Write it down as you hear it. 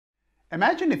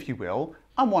Imagine, if you will,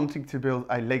 I'm wanting to build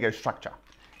a Lego structure.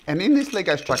 And in this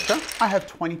Lego structure, I have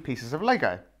 20 pieces of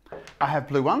Lego. I have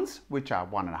blue ones, which are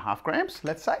 1.5 grams,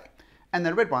 let's say, and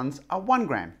the red ones are 1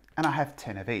 gram, and I have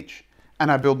 10 of each.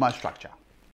 And I build my structure.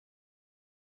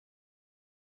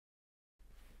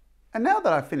 And now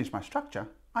that I've finished my structure,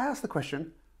 I ask the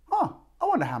question, oh, I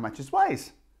wonder how much this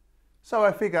weighs. So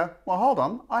I figure, well, hold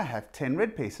on, I have 10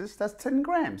 red pieces, that's 10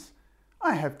 grams.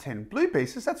 I have 10 blue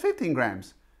pieces, that's 15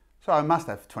 grams. So I must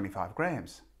have 25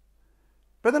 grams.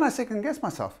 But then I second guess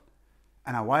myself,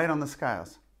 and I weigh it on the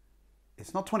scales.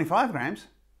 It's not 25 grams,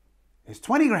 it's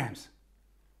 20 grams.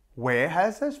 Where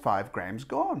has those 5 grams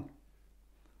gone?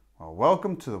 Well,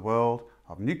 welcome to the world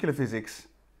of nuclear physics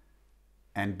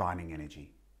and binding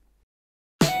energy.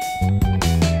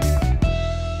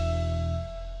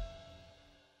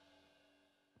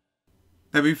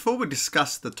 Now, before we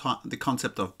discuss the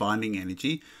concept of binding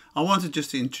energy, I want to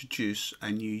just introduce a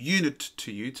new unit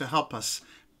to you to help us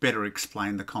better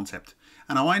explain the concept.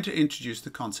 And I want to introduce the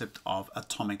concept of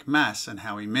atomic mass and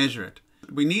how we measure it.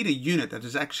 We need a unit that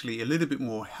is actually a little bit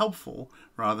more helpful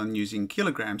rather than using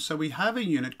kilograms. So we have a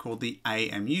unit called the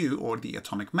AMU, or the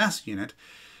atomic mass unit,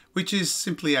 which is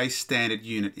simply a standard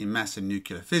unit in mass and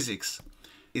nuclear physics.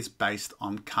 It's based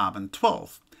on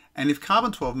carbon-12. And if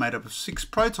carbon-12 made up of 6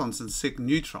 protons and 6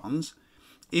 neutrons,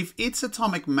 if its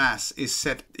atomic mass is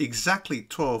set exactly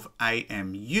 12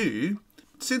 AMU,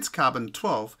 since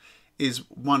carbon-12 is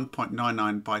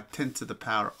 1.99 by 10 to the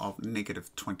power of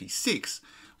negative 26,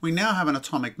 we now have an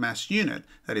atomic mass unit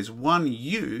that is 1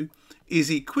 U is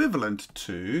equivalent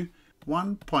to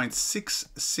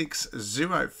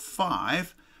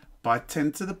 1.6605 by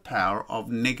 10 to the power of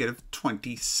negative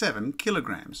 27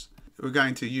 kilograms. We're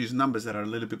going to use numbers that are a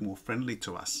little bit more friendly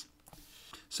to us.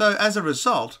 So as a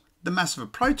result, the mass of a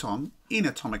proton in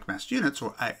atomic mass units,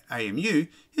 or AMU,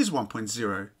 is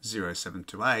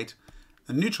 1.00728.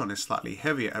 A neutron is slightly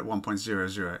heavier at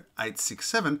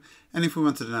 1.00867, and if we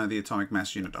wanted to know the atomic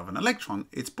mass unit of an electron,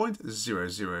 it's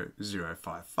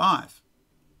 0.00055.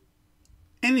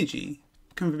 Energy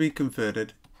can be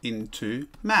converted into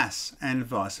mass and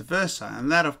vice versa,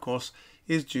 and that of course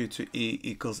is due to E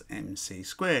equals mc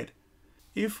squared.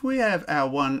 If we have our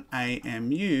 1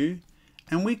 AMU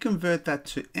and we convert that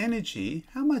to energy,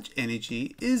 how much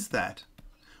energy is that?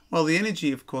 Well, the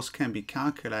energy of course can be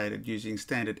calculated using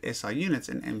standard SI units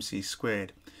and mc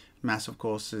squared. Mass of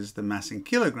course is the mass in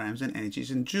kilograms and energy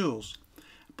is in joules.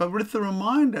 But with the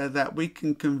reminder that we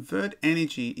can convert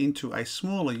energy into a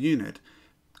smaller unit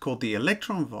called the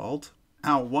electron volt,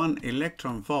 our 1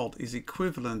 electron volt is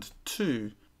equivalent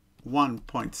to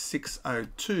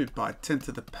 1.602 by 10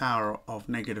 to the power of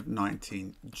negative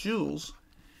 19 joules,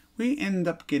 we end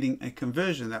up getting a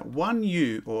conversion that 1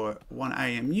 U, or 1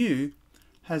 AMU,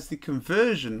 has the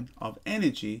conversion of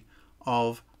energy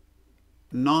of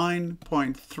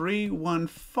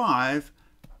 9.315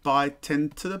 by 10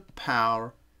 to the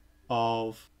power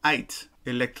of 8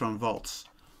 electron volts,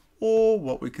 or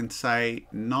what we can say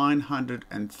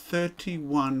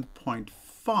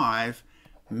 931.5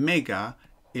 mega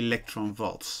electron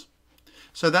volts.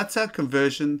 So that's our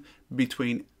conversion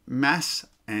between mass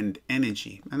and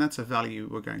energy, and that's a value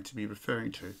we're going to be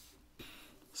referring to.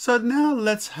 So now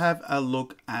let's have a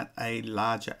look at a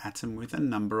larger atom with a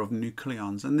number of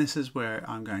nucleons, and this is where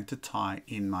I'm going to tie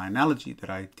in my analogy that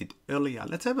I did earlier.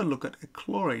 Let's have a look at a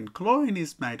chlorine. Chlorine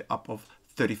is made up of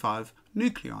 35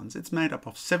 nucleons. It's made up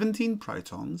of 17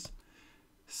 protons,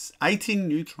 18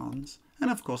 neutrons, and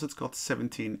of course it's got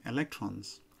 17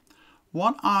 electrons.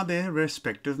 What are their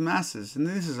respective masses? And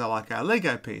this is like our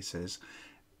Lego pieces.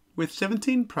 With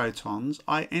 17 protons,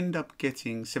 I end up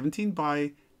getting 17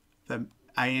 by the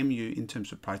AMU in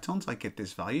terms of protons. I get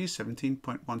this value,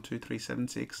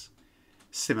 17.12376.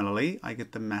 Similarly, I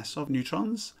get the mass of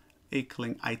neutrons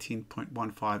equaling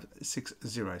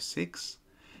 18.15606.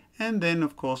 And then,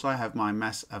 of course, I have my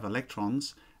mass of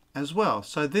electrons as well.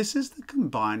 So this is the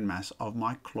combined mass of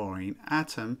my chlorine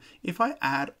atom if I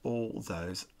add all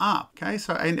those up. Okay,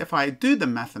 so and if I do the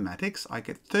mathematics, I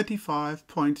get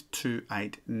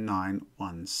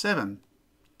 35.28917.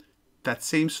 That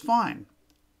seems fine.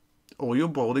 All your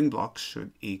building blocks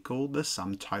should equal the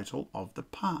sum total of the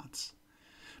parts.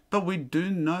 But we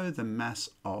do know the mass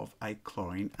of a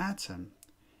chlorine atom.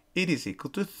 It is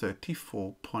equal to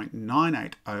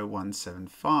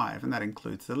 34.980175, and that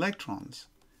includes the electrons.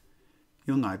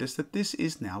 You'll notice that this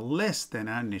is now less than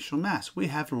our initial mass. We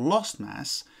have lost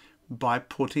mass by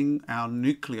putting our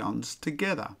nucleons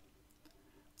together.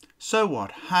 So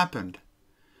what happened?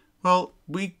 Well,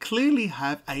 we clearly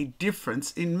have a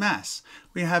difference in mass.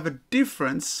 We have a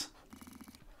difference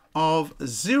of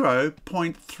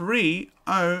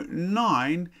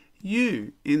 0.309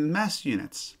 U in mass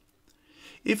units.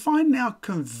 If I now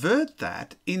convert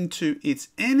that into its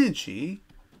energy,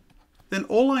 then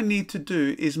all I need to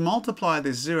do is multiply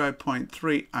this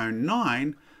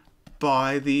 0.309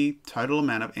 by the total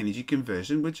amount of energy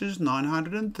conversion, which is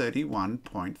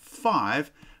 931.5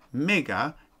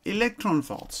 mega electron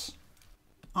volts.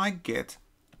 I get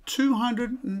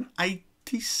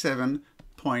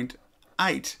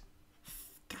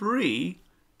 287.83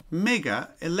 mega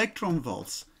electron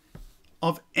volts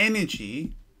of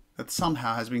energy that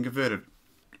somehow has been converted.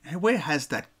 Where has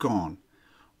that gone?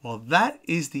 Well, that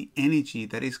is the energy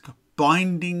that is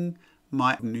binding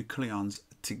my nucleons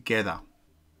together.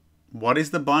 What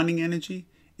is the binding energy?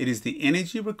 It is the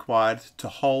energy required to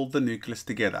hold the nucleus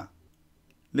together.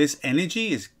 This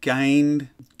energy is gained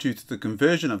due to the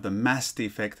conversion of the mass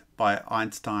defect by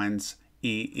Einstein's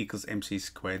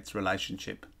E=mc²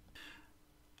 relationship.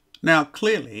 Now,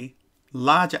 clearly,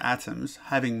 larger atoms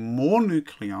having more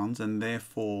nucleons and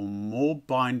therefore more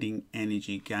binding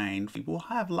energy gained will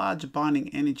have larger binding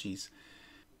energies.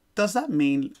 Does that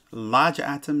mean larger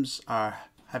atoms are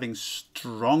having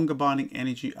stronger binding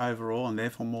energy overall and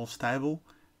therefore more stable?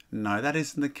 No, that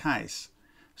isn't the case.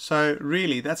 So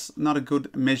really, that's not a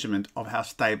good measurement of how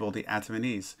stable the atom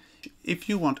is. If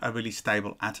you want a really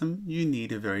stable atom, you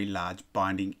need a very large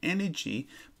binding energy,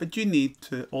 but you need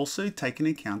to also take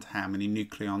into account how many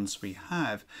nucleons we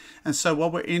have. And so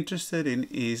what we're interested in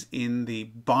is in the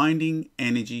binding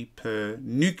energy per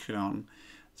nucleon.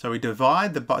 So we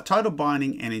divide the total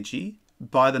binding energy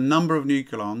by the number of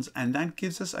nucleons, and that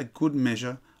gives us a good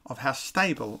measure of how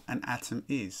stable an atom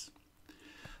is.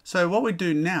 So what we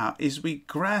do now is we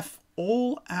graph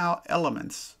all our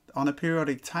elements on a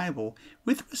periodic table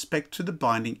with respect to the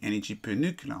binding energy per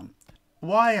nucleon.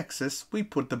 Y-axis, we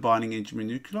put the binding energy per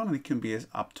nucleon, and it can be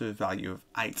up to a value of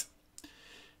 8.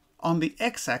 On the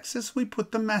x-axis, we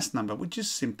put the mass number, which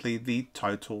is simply the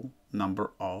total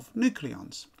number of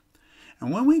nucleons.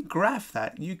 And when we graph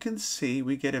that, you can see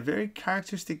we get a very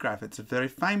characteristic graph. It's a very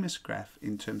famous graph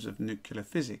in terms of nuclear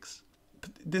physics.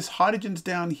 This hydrogen's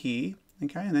down here.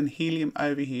 Okay, and then helium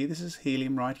over here. This is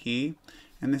helium right here,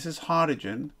 and this is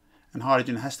hydrogen, and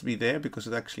hydrogen has to be there because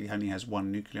it actually only has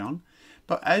one nucleon.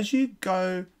 But as you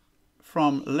go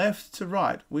from left to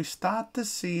right, we start to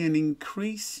see an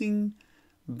increasing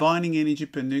binding energy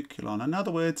per nucleon. In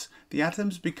other words, the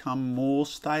atoms become more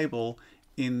stable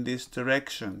in this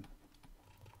direction.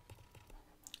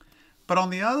 But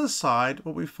on the other side,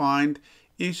 what we find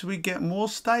is we get more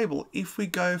stable if we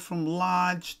go from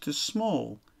large to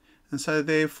small. And so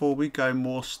therefore we go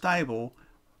more stable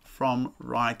from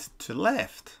right to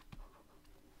left.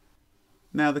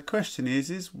 Now the question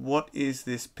is what is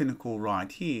this pinnacle right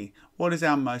here? What is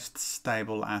our most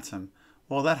stable atom?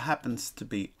 Well, that happens to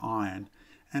be iron.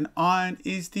 And iron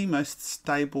is the most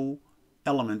stable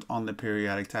element on the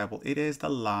periodic table. It is the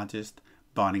largest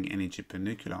binding energy per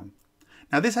nucleon.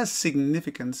 Now this has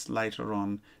significance later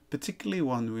on, particularly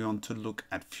when we want to look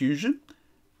at fusion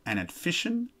and at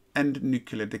fission and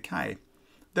nuclear decay.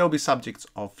 They'll be subjects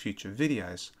of future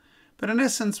videos. But in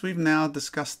essence, we've now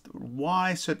discussed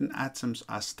why certain atoms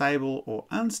are stable or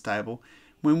unstable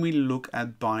when we look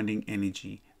at binding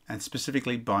energy, and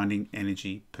specifically binding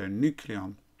energy per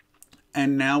nucleon.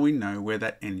 And now we know where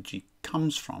that energy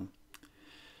comes from.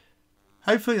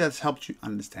 Hopefully that's helped you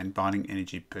understand binding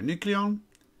energy per nucleon.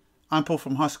 I'm Paul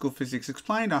from High School Physics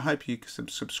Explained. I hope you can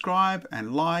subscribe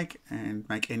and like and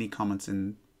make any comments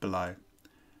in below.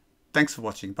 Thanks for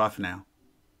watching. Bye for now.